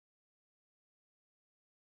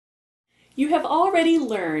You have already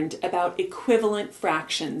learned about equivalent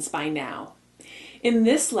fractions by now. In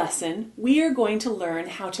this lesson, we are going to learn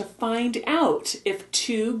how to find out if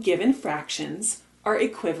two given fractions are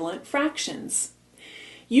equivalent fractions.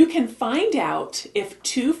 You can find out if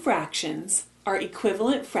two fractions are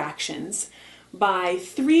equivalent fractions by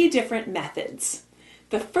three different methods.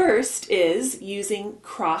 The first is using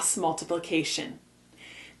cross multiplication.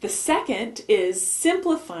 The second is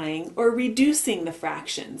simplifying or reducing the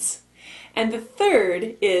fractions. And the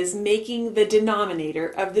third is making the denominator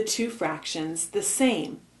of the two fractions the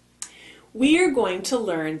same. We are going to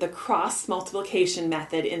learn the cross multiplication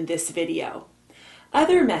method in this video.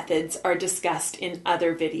 Other methods are discussed in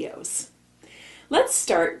other videos. Let's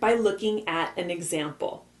start by looking at an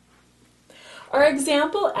example. Our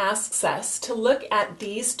example asks us to look at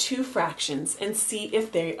these two fractions and see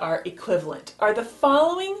if they are equivalent. Are the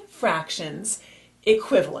following fractions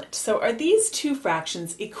equivalent? So are these two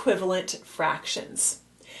fractions equivalent fractions?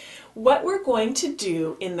 What we're going to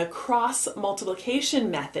do in the cross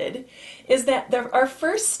multiplication method is that our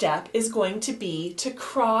first step is going to be to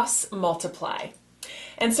cross multiply.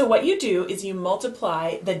 And so what you do is you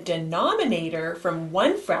multiply the denominator from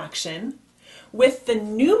one fraction with the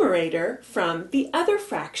numerator from the other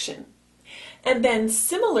fraction. And then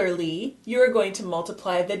similarly, you're going to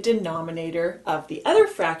multiply the denominator of the other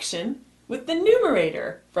fraction with the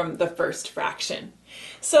numerator from the first fraction.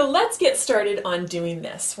 So let's get started on doing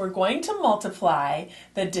this. We're going to multiply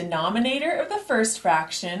the denominator of the first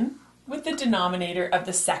fraction with the denominator of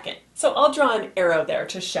the second. So I'll draw an arrow there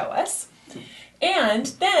to show us. And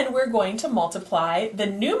then we're going to multiply the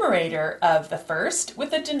numerator of the first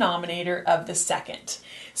with the denominator of the second.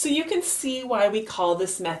 So you can see why we call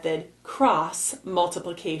this method cross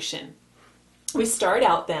multiplication. We start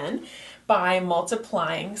out then by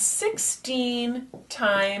multiplying 16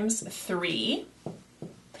 times 3,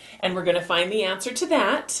 and we're going to find the answer to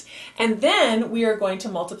that. And then we are going to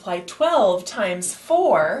multiply 12 times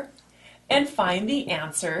 4 and find the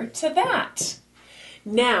answer to that.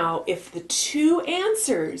 Now, if the two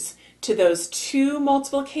answers to those two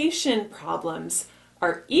multiplication problems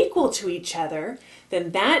are equal to each other,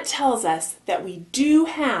 then that tells us that we do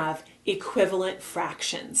have equivalent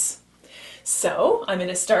fractions. So I'm going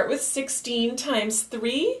to start with 16 times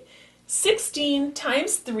 3. 16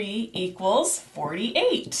 times 3 equals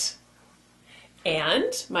 48.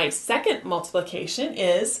 And my second multiplication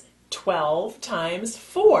is 12 times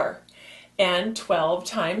 4. And 12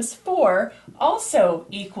 times 4 also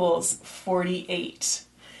equals 48.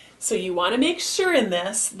 So you want to make sure in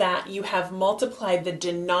this that you have multiplied the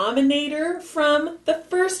denominator from the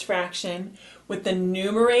first fraction with the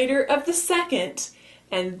numerator of the second,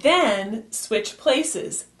 and then switch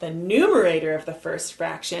places, the numerator of the first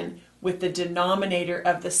fraction with the denominator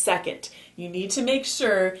of the second. You need to make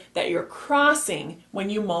sure that you're crossing when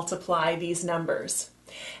you multiply these numbers.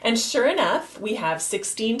 And sure enough, we have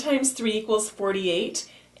 16 times 3 equals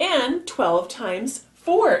 48, and 12 times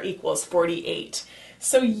 4 equals 48.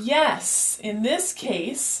 So yes, in this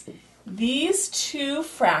case, these two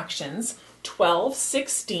fractions,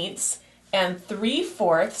 12/16 and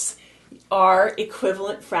 3/4, are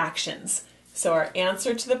equivalent fractions. So our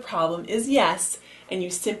answer to the problem is yes, and you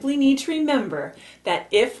simply need to remember that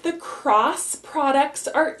if the cross products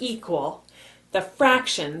are equal, the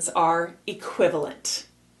fractions are equivalent.